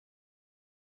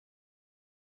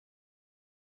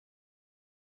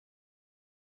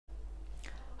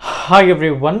Hi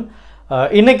everyone.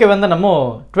 இன்னைக்கு வந்து நம்ம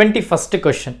 21st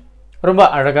question ரொம்ப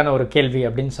அழகான ஒரு கேள்வி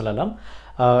அப்படினு சொல்லலாம்.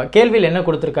 கேள்வியில் என்ன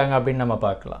கொடுத்திருக்காங்க அப்படினு நம்ம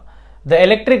பார்க்கலாம். The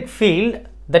electric field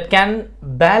that can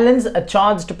balance a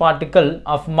charged particle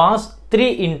of mass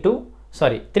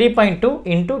 3.2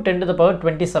 into 10 to the power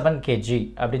 27 kg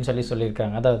அப்படினு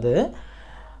சொல்லியிருக்காங்க. அதாவது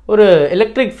ஒரு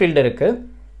எலக்ட்ரிக் ஃபீல்ட் இருக்கு.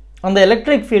 அந்த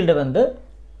எலக்ட்ரிக் ஃபீல்ட் வந்து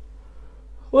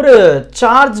ஒரு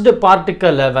சார்ஜ்டு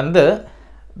பார்ட்டிக்கலை வந்து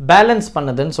பேலன்ஸ்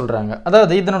பண்ணுதுன்னு சொல்கிறாங்க.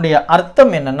 அதாவது இதனுடைய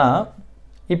அர்த்தம் என்னென்னா,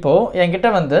 இப்போது என்கிட்ட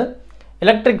வந்து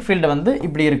எலக்ட்ரிக் ஃபீல்டு வந்து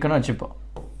இப்படி இருக்குன்னு வச்சுப்போம்,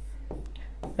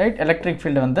 ரைட்? எலக்ட்ரிக்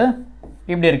ஃபீல்டு வந்து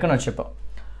இப்படி இருக்குன்னு வச்சுப்போம்.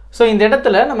 ஸோ இந்த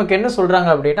இடத்துல நமக்கு என்ன சொல்கிறாங்க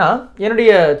அப்படின்னா,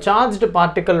 என்னுடைய சார்ஜ்டு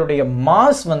பார்ட்டிக்கலுடைய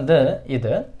மாஸ் வந்து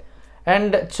இது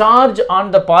and charge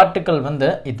on the particle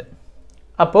வந்து இது.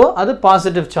 அப்போது அது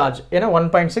பாசிட்டிவ் சார்ஜ், ஏன்னா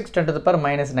 1.6 10 to the power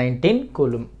 -19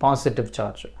 coulomb positive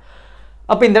charge.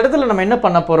 அப்போ இந்த இடத்துல நம்ம என்ன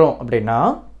பண்ண போகிறோம் அப்படின்னா,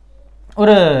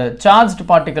 ஒரு சார்ஜ்டு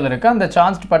பார்ட்டிக்கல் இருக்குது, அந்த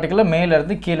சார்ஜ்டு பார்ட்டிக்கலை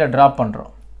மேலேருந்து கீழே ட்ராப்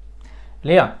பண்ணுறோம்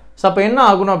இல்லையா? ஸோ அப்போ என்ன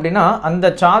ஆகணும் அப்படின்னா, அந்த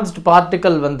சார்ஜ்டு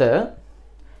பார்ட்டிக்கல் வந்து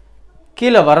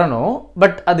கீழே வரணும்,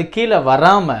 பட் அது கீழே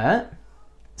வராமல்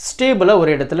ஸ்டேபிளாக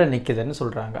ஒரு இடத்துல நிற்குதுன்னு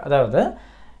சொல்கிறாங்க. அதாவது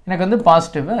எனக்கு வந்து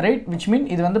பாசிட்டிவ், ரைட், விச் மீன்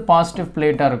இது வந்து பாசிட்டிவ்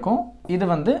பிளேட்டாக இருக்கும், இது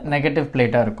வந்து நெகட்டிவ்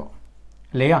பிளேட்டாக இருக்கும்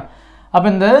இல்லையா? அப்போ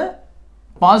இந்த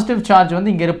பாசிட்டிவ் சார்ஜ்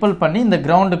வந்து இங்கே ரிப்பல் பண்ணி இந்த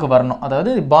கிரவுண்டுக்கு வரணும்,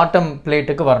 அதாவது பாட்டம்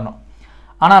பிளேட்டுக்கு வரணும்.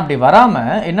 ஆனால் அப்படி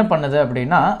வராமல் என்ன பண்ணுது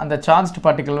அப்படின்னா, அந்த சார்ஜ்டு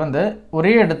பார்ட்டிக்கல் வந்து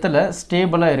ஒரே இடத்துல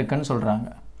ஸ்டேபிளாக இருக்குன்னு சொல்கிறாங்க,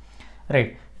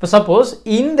 ரைட்? இப்போ சப்போஸ்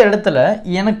இந்த இடத்துல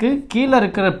எனக்கு கீழே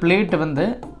இருக்கிற பிளேட்டு வந்து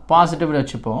பாசிட்டிவ்னு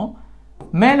வச்சுப்போம்,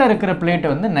 மேலே இருக்கிற பிளேட்டு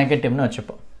வந்து நெகட்டிவ்னு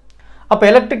வச்சுப்போம். அப்போ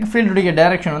எலக்ட்ரிக் ஃபீல்டுடைய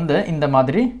டைரக்ஷன் வந்து இந்த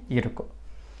மாதிரி இருக்கும்.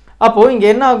 அப்போது இங்கே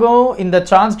என்ன ஆகும், இந்த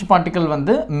சார்ஜ்டு பார்ட்டிக்கல்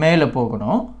வந்து மேலே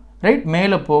போகணும், ரைட்?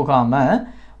 மேலே போகாமல்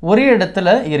ஒரே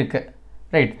இடத்துல இருக்குது,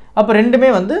 ரைட்? அப்போ ரெண்டுமே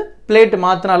வந்து பிளேட்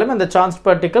மாற்றினாலுமே அந்த சார்ஜ்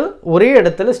பார்ட்டிக்கல் ஒரே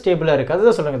இடத்துல ஸ்டேபிளாக இருக்குது.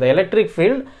 அதுதான் சொல்லுங்கள், the electric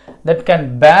field that can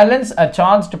balance a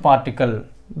charged particle.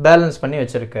 Balance பண்ணி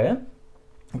வச்சுருக்கு,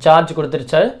 சார்ஜ்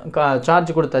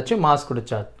கொடுத்தாச்சு, மாஸ்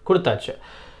கொடுத்தாச்சு.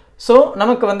 ஸோ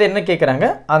நமக்கு வந்து என்ன கேட்குறாங்க,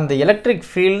 அந்த எலக்ட்ரிக்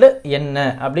ஃபீல்டு என்ன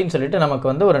அப்படின்னு சொல்லிட்டு நமக்கு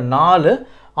வந்து ஒரு 4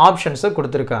 ஆப்ஷன்ஸை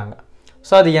கொடுத்துருக்காங்க.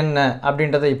 ஸோ அது என்ன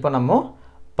அப்படின்றத இப்போ நம்ம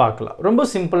பார்க்கலாம். ரொம்ப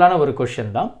சிம்பிளான ஒரு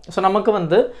கொஷின் தான். ஸோ நமக்கு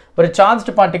வந்து ஒரு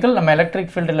சார்ஜ்டு பார்ட்டிக்கல் நம்ம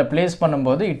எலக்ட்ரிக் ஃபீல்டில் பிளேஸ்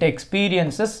பண்ணும்போது இட்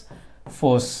எக்ஸ்பீரியன்சஸ்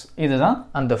ஃபோர்ஸ், இதுதான்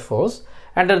அந்த force.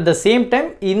 And at the same time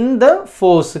இந்த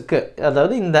ஃபோர்ஸுக்கு,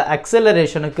 அதாவது இந்த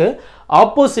அக்சலரேஷனுக்கு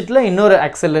ஆப்போசிட்டில் இன்னொரு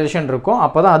அக்சலரேஷன் இருக்கும்,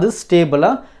 அப்போ தான் அது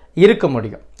ஸ்டேபிளாக இருக்க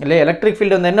முடியும் இல்லை? எலக்ட்ரிக்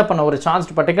ஃபீல்டு வந்து என்ன பண்ணும், ஒரு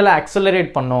சார்ஜ்டு பார்ட்டிக்கலை அக்சலரேட்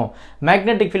பண்ணும்.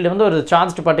 மேக்னெட்டிக் ஃபீல்டு வந்து ஒரு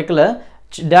சார்ஜ்டு பார்ட்டிக்கலை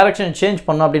டைரக்ஷன் சேஞ்ச்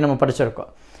பண்ணும் அப்படின்னு நம்ம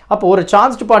படிச்சிருக்கோம். அப்போ ஒரு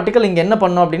சார்ஜ்டு பார்ட்டிக்கல் இங்கே என்ன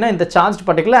பண்ணும் அப்படின்னா, இந்த சார்ஜ்டு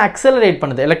பார்ட்டிக்கலை அக்சலரேட்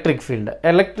பண்ணுது எலக்ட்ரிக்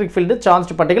ஃபீல்டு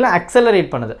சார்ஜ்டு பார்ட்டிக்கலை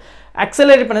அக்சலரேட்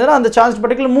பண்ணுதுன்னா அந்த சார்ஜ்டு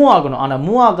பார்ட்டிக்கல் மூவ் ஆகணும். ஆனால்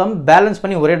மூவ் ஆகாமல் பேலன்ஸ்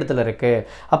பண்ணி ஒரே இடத்துல இருக்குது.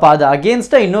 அப்போ அது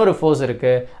அகேன்ஸ்டாக இன்னொரு ஃபோர்ஸ்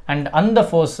இருக்குது, அண்ட் அந்த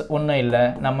ஃபோர்ஸ் ஒன்றும் இல்லை,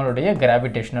 நம்மளுடைய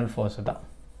கிராவிடேஷனல் ஃபோர்ஸ் தான்,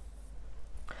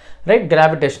 ரைட்?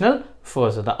 கிராவிடேஷனல்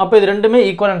ஃபோர்ஸ் தான். அப்போ இது ரெண்டுமே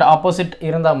ஈக்குவல் அண்ட் ஆப்போசிட்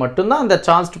இருந்தால் மட்டும்தான் அந்த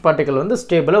சார்ஜ்டு பார்ட்டிக்கல் வந்து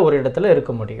ஸ்டேபிளாக ஒரு இடத்துல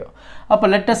இருக்க முடியும். அப்போ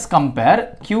let us compare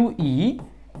QE,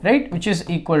 right, which is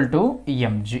equal to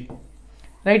mg,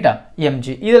 ரைட்டா? mg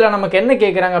இதில் நமக்கு என்ன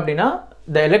கேட்குறாங்க அப்படின்னா,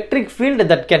 the electric field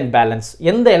that can balance,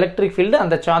 எந்த எலக்ட்ரிக் ஃபீல்டு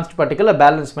அந்த சார்ஜ் பார்ட்டிக்கலை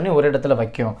பேலன்ஸ் பண்ணி ஒரு இடத்துல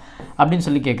வைக்கும் அப்படின்னு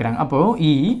சொல்லி கேட்குறாங்க. அப்போது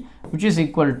E which is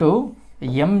equal to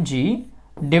mg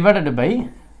divided by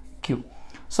q.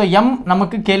 So m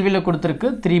நமக்கு கேள்வியில் கொடுத்துருக்கு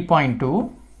 3.2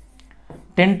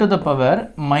 10 to the power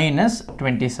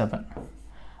 -27.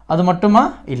 அது மட்டுமா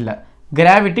இல்லை,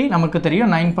 கிராவிட்டி நமக்கு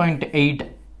தெரியும் 9.8,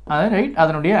 ரைட்?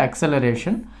 அதனுடைய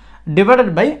அக்சலரேஷன்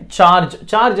டிவைடட் பை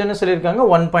சார்ஜ் என்ன சொல்லியிருக்காங்க,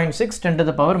 1.6 10 to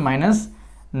the power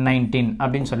 -19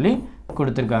 அப்படின்னு சொல்லி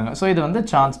கொடுத்துருக்காங்க. ஸோ இது வந்து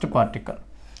சார்ஜ்டு பார்ட்டிக்கல்.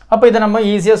 அப்போ இதை நம்ம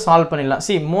ஈஸியாக சால்வ் பண்ணிடலாம்.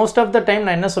 மோஸ்ட் ஆஃப் த டைம்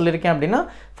நான் என்ன சொல்லியிருக்கேன் அப்படின்னா,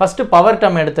 ஃபஸ்ட்டு பவர்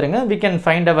டேர்ம் எடுத்துருங்க, we can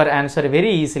find our answer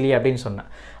very easily அப்படின்னு சொன்னேன்.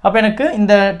 அப்போ எனக்கு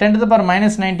இந்த 10 to the power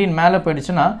 -19 மேலே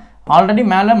போயிடுச்சுன்னா, ஆல்ரெடி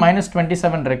மேலே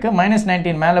 -27 இருக்குது,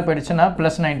 -19 மேலே போயிடுச்சுன்னா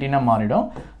 +19 மாறிடும்.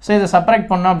 ஸோ இதை சப்ராக்ட்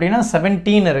பண்ணோம் அப்படின்னா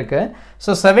 17 இருக்குது.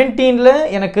 ஸோ 17ல்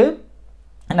எனக்கு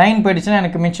 9 போயிடுச்சுன்னா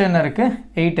எனக்கு மிச்சம் என்ன இருக்குது,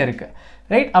 8 இருக்குது,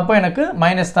 ரைட்? அப்போ எனக்கு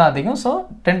மைனஸ் தான் அதிகம். So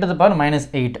 10 to the power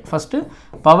 -8 first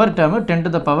power term 10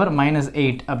 to the power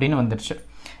 -8 அப்படின்னு வந்துடுச்சு.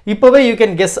 இப்போவே you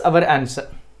can guess our answer,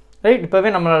 right?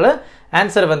 இப்போவே நம்மளால்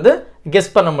ஆன்சர் வந்து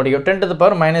கெஸ் பண்ண முடியும். 10 to the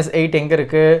power -8 எங்கே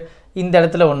இருக்குது, இந்த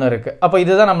இடத்துல ஒன்று இருக்குது. அப்போ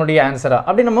இதுதான் நம்மளுடைய ஆன்சரா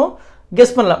அப்படி நம்ம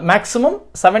கெஸ் பண்ணலாம். மேக்ஸிமம்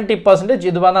 70%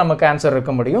 இதுவாக தான் நமக்கு ஆன்சர்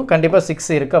இருக்க முடியும். கண்டிப்பாக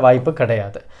 6 இருக்க வாய்ப்பு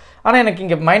கிடையாது. ஆனால் எனக்கு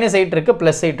இங்கே -8 இருக்குது,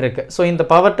 +8 இருக்குது. ஸோ இந்த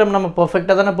பவர் டேர்ம் நம்ம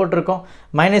பர்ஃபெக்டாக தானே போட்டிருக்கோம்,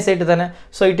 -8 தானே.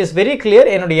 So it is very clear,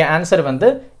 என்னுடைய ஆன்சர் வந்து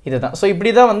இதுதான். ஸோ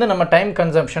இப்படி தான் வந்து நம்ம டைம்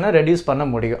கன்சம்ஷனை ரெடியூஸ் பண்ண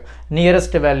முடியும்.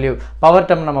 நியரஸ்ட் வேல்யூ பவர்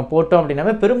டேர்ம் நம்ம போட்டோம்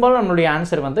அப்படின்னாவே பெரும்பாலும் நம்மளுடைய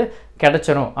ஆன்சர் வந்து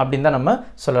கிடைச்சிரும் அப்படின்னு தான் நம்ம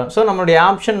சொல்லலாம். ஸோ நம்மளுடைய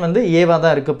ஆப்ஷன் வந்து ஏவாக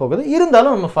தான் இருக்க போகுது.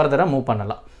 இருந்தாலும் நம்ம ஃபர்தராக மூவ்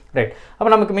பண்ணலாம். ரைட்.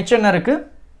 அப்போ நமக்கு மிச்சம் என்ன இருக்குது?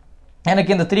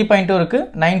 எனக்கு இந்த 3.2 இருக்குது,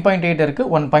 9.8 இருக்குது,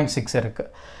 1.6 இருக்குது.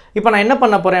 இப்போ நான் என்ன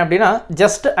பண்ண போகிறேன் அப்படின்னா,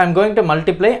 just I am going to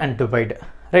multiply and divide.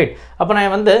 Right. அப்போ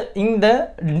நான் வந்து இந்த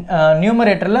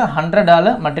நியூமரேட்டரில் 100ஆல்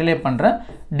மல்டிப்ளை பண்ணுறேன்,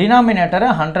 டினாமினேட்டரை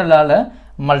 100ஆல்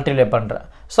மல்டிப்ளை பண்ணுறேன்.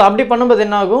 ஸோ அப்படி பண்ணும்போது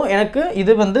என்ன ஆகும்? எனக்கு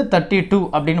இது வந்து 32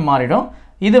 அப்படின்னு மாறிடும்,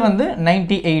 இது வந்து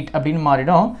 98 அப்படின்னு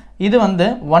மாறிடும், இது வந்து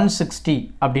 160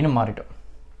 அப்படின்னு மாறிடும்,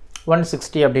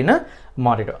 160 அப்படின்னு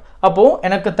மாறிடும். அப்போது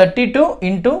எனக்கு 32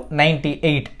 ×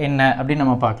 98 என்ன அப்படின்னு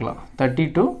நம்ம பார்க்கலாம்.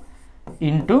 32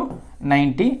 ×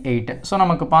 98. ஸோ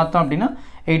நமக்கு பார்த்தோம் அப்படின்னா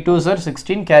 8 2s are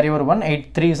 16, carry over 1, 8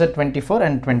 3s are 24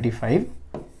 and 25,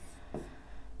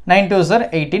 9 2s are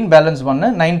 18, balance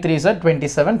 1, 9 3s are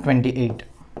 27, 28.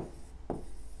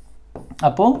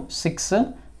 அப்போது 6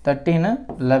 13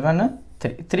 11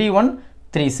 3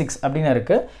 3136 அப்படின்னு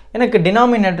இருக்குது. எனக்கு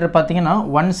டினாமினேட்டர் பார்த்தீங்கன்னா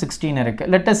 116 இருக்குது.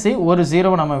 லெட்டஸ் சி ஒரு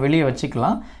 0 நம்ம வெளியே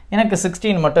வச்சுக்கலாம். எனக்கு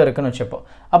 16 மட்டும் இருக்குன்னு வச்சுப்போம்.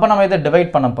 அப்போ நம்ம இதை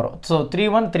டிவைட் பண்ண போகிறோம். ஸோ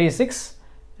 3136,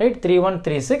 ரைட்,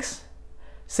 3136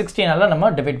 16ஆல் நம்ம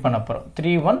டிவைட் பண்ண போகிறோம்.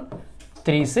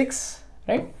 3136,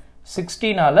 ரைட்,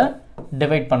 16ஆல்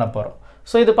டிவைட் பண்ண போகிறோம்.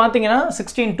 ஸோ இது பார்த்தீங்கன்னா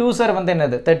 16 2s are வந்து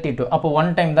என்னது 32. அப்போ 1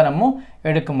 டைம் தான் நம்ம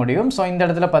எடுக்க முடியும். ஸோ இந்த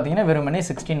இடத்துல பார்த்தீங்கன்னா வெறுமனே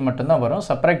 16 மட்டும்தான் வரும்.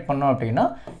 சப்ராக்ட் பண்ணோம் அப்படின்னா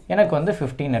எனக்கு வந்து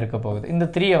 15 இருக்க போகுது. இந்த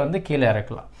 3 வந்து கீழே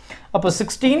இறக்கலாம். அப்போ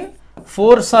 16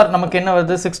 4s are நமக்கு என்ன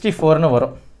வருது? 64ன்னு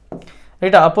வரும்.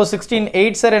 ரைட்டா? அப்போ 16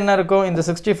 8s are என்ன இருக்கும்? இந்த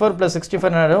 64 +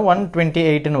 64 என்ன வரும்?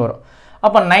 128ன்னு வரும்.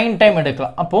 அப்போ 9 டைம்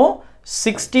எடுக்கலாம். அப்போது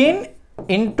 16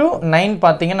 × 9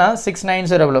 பார்த்தீங்கன்னா 6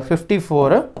 9s are எவ்வளோ?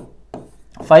 54,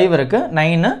 5 இருக்குது,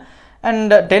 9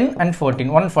 and 10 and 14,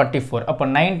 144. அப்போ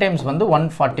 9 டைம்ஸ் வந்து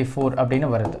 144 அப்படின்னு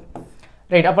வருது.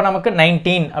 ரைட். அப்போ நமக்கு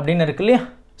 19 அப்படின்னு இருக்கு இல்லையா?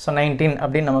 ஸோ 19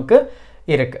 அப்படின்னு நமக்கு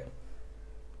இருக்குது.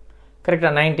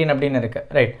 கரெக்டாக 19 அப்படின்னு இருக்குது.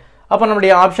 ரைட். அப்போ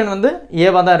நம்மளுடைய ஆப்ஷன் வந்து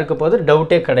ஏவாக தான் இருக்க போது,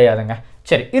 டவுட்டே கிடையாதுங்க.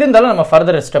 சரி, இருந்தாலும் நம்ம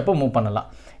ஃபர்தர் ஸ்டெப்பு மூவ் பண்ணலாம்.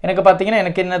 எனக்கு பார்த்தீங்கன்னா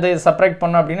எனக்கு என்னது சப்ராக்ட்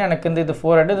பண்ணோம் அப்படின்னா எனக்கு இந்த இது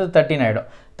 4 ஆகிடும், இது 13 ஆகிடும்.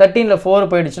 13ல் 4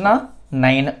 போயிடுச்சுன்னா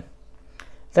 9,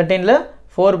 13ல்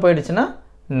 4 போயிடுச்சுன்னா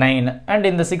 9 அண்ட்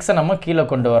இந்த 6 நம்ம கீழே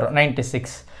கொண்டு வரோம்,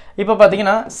 96. இப்போ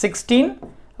பார்த்தீங்கன்னா 16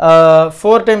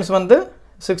 4 டைம்ஸ் வந்து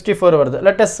 64 வருது.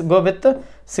 Let us go with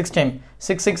 6 time.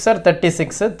 6 6 are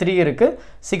 36, 3 இருக்குது,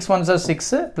 6 1s are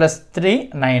 6 + 3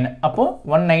 9. அப்போது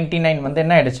 199 வந்து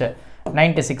என்ன ஆகிடுச்சு?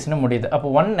 96ன்னு முடியுது. அப்போ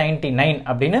 199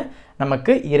 அப்படின்னு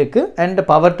நமக்கு இருக்குது. அண்ட்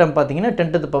பவர் டேர்ம் பார்த்தீங்கன்னா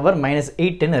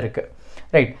 10⁻⁻8ன்னு இருக்குது.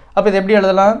 ரைட். அப்போ இது எப்படி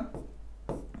எழுதலாம்?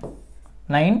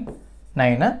 9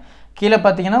 9 கீழே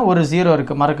பார்த்தீங்கன்னா ஒரு 0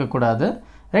 இருக்குது, மறக்கக்கூடாது.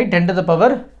 ரைட்.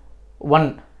 10⁻1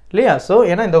 இல்லையா? ஸோ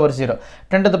ஏன்னா இந்த ஒரு 0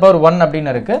 10⁻1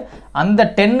 அப்படின்னு இருக்குது. அந்த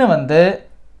 10 வந்து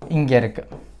இங்கே இருக்குது.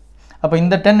 அப்போ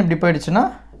இந்த 10 இப்படி போயிடுச்சுன்னா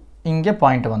இங்கே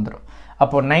பாயிண்ட் வந்துடும்.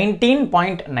 அப்போது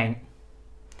 19.9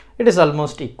 இட் இஸ்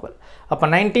ஆல்மோஸ்ட் ஈக்குவல். அப்போ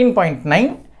 19.9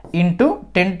 ×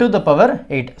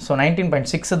 10⁸. ஸோ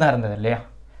 19.6 தான் இருந்தது இல்லையா?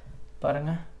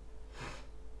 பாருங்கள்,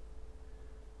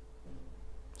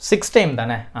 6 டைம்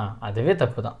தானே? அதுவே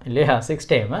தப்பு தான் இல்லையா? 6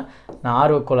 டைம் நான்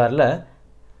ஆர்வக்கோளாறில்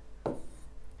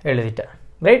எழுதிட்டேன்.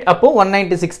 ரைட். அப்போது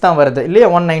 196 தான் வருது இல்லையா?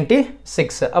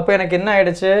 196. அப்போ எனக்கு என்ன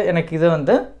ஆகிடுச்சு? எனக்கு இது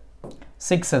வந்து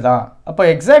 6 தான். அப்போ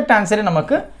எக்ஸாக்ட் ஆன்சரே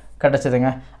நமக்கு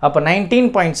கிடச்சிதுங்க. அப்போ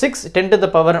 19.6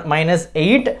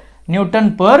 10⁻⁻8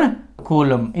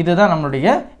 Newton/Coulomb. இதுதான் நம்மளுடைய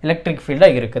எலக்ட்ரிக்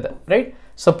ஃபீல்டாக இருக்குது. ரைட்.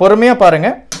 ஸோ பொறுமையாக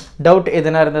பாருங்கள். டவுட்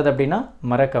எதுனா இருந்தது அப்படின்னா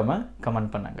மறக்காமல்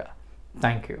கமெண்ட் பண்ணுங்கள்.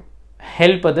 Thank you.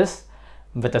 Help others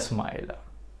with a smile.